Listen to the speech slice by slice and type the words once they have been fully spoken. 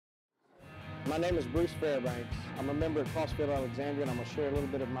My name is Bruce Fairbanks. I'm a member at CrossFit Alexandria, and I'm going to share a little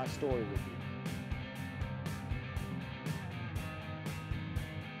bit of my story with you.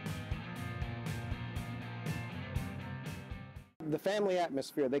 The family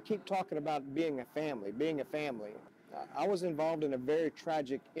atmosphere, they keep talking about being a family, being a family. I was involved in a very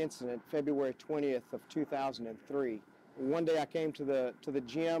tragic incident February 20th of 2003. One day I came to the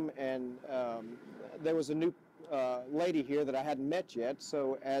gym, and there was a new lady here that I hadn't met yet.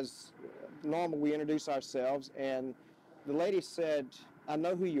 So as normal, we introduced ourselves, and the lady said, "I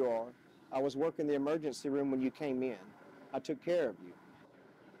know who you are. I was working the emergency room when you came in. I took care of you."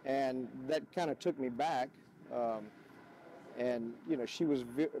 And that kind of took me back. And you know, she was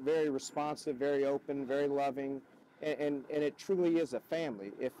very responsive, very open, very loving, and it truly is a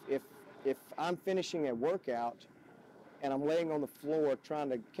family. If I'm finishing a workout and I'm laying on the floor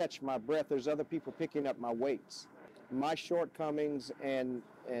trying to catch my breath, there's other people picking up my weights. My shortcomings and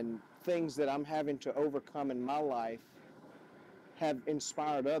things that I'm having to overcome in my life have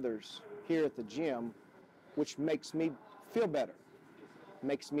inspired others here at the gym, which makes me feel better,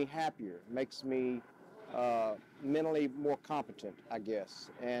 makes me happier, makes me mentally more competent, I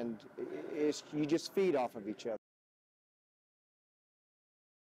guess. And you just feed off of each other.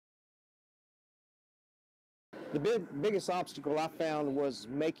 The biggest obstacle I found was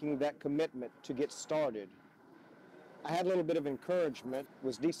making that commitment to get started. I had a little bit of encouragement. It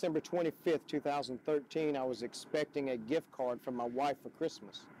was December 25th, 2013. I was expecting a gift card from my wife for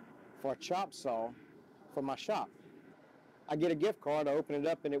Christmas for a chop saw for my shop. I get a gift card, I open it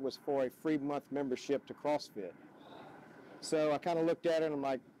up, and it was for a free month membership to CrossFit. So I kind of looked at it and I'm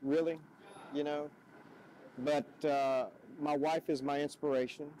like, really? You know? But my wife is my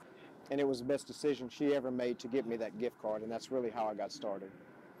inspiration, and it was the best decision she ever made to get me that gift card, and that's really how I got started.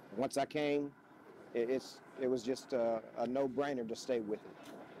 Once I came, it was just a no-brainer to stay with it.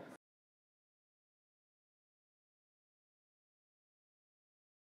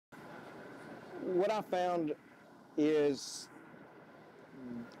 What I found is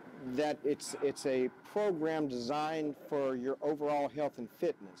that it's a program designed for your overall health and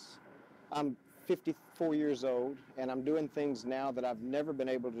fitness. I'm 54 years old, and I'm doing things now that I've never been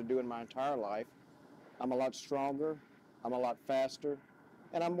able to do in my entire life. I'm a lot stronger, I'm a lot faster,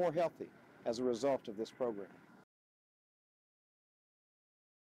 and I'm more healthy as a result of this program.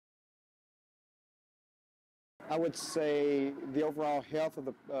 I would say the overall health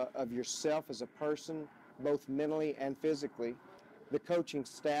of yourself as a person, both mentally and physically. The coaching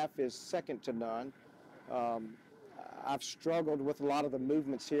staff is second to none. I've struggled with a lot of the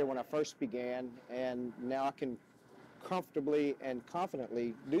movements here when I first began, and now I can comfortably and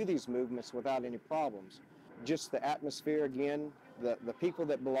confidently do these movements without any problems. Just the atmosphere again, the people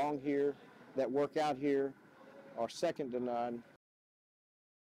that belong here, that work out here, are second to none.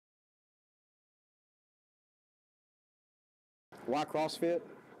 Why CrossFit?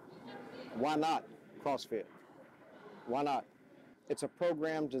 Why not CrossFit? Why not? It's a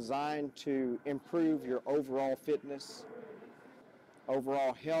program designed to improve your overall fitness,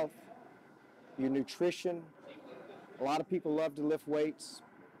 overall health, your nutrition. A lot of people love to lift weights.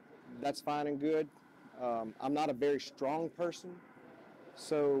 That's fine and good. I'm not a very strong person,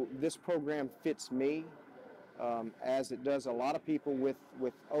 so this program fits me, as it does a lot of people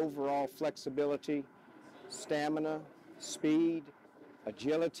with overall flexibility, stamina, speed,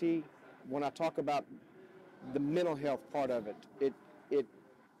 agility. When I talk about the mental health part of it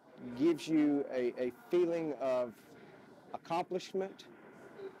gives you a feeling of accomplishment.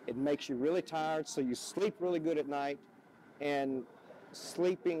 It makes you really tired, so you sleep really good at night. And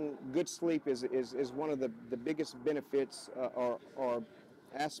good sleep is one of the biggest benefits or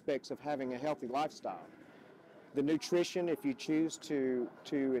aspects of having a healthy lifestyle. The nutrition, if you choose to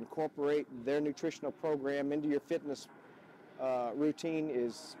incorporate their nutritional program into your fitness routine,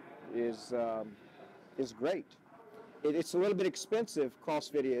 is great. It's a little bit expensive,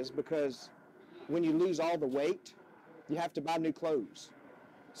 CrossFit is, because when you lose all the weight, you have to buy new clothes.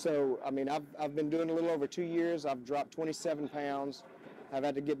 So, I mean, I've been doing a little over 2 years. I've dropped 27 pounds. I've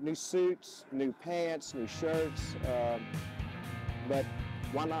had to get new suits, new pants, new shirts. But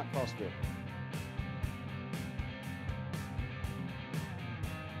why not CrossFit?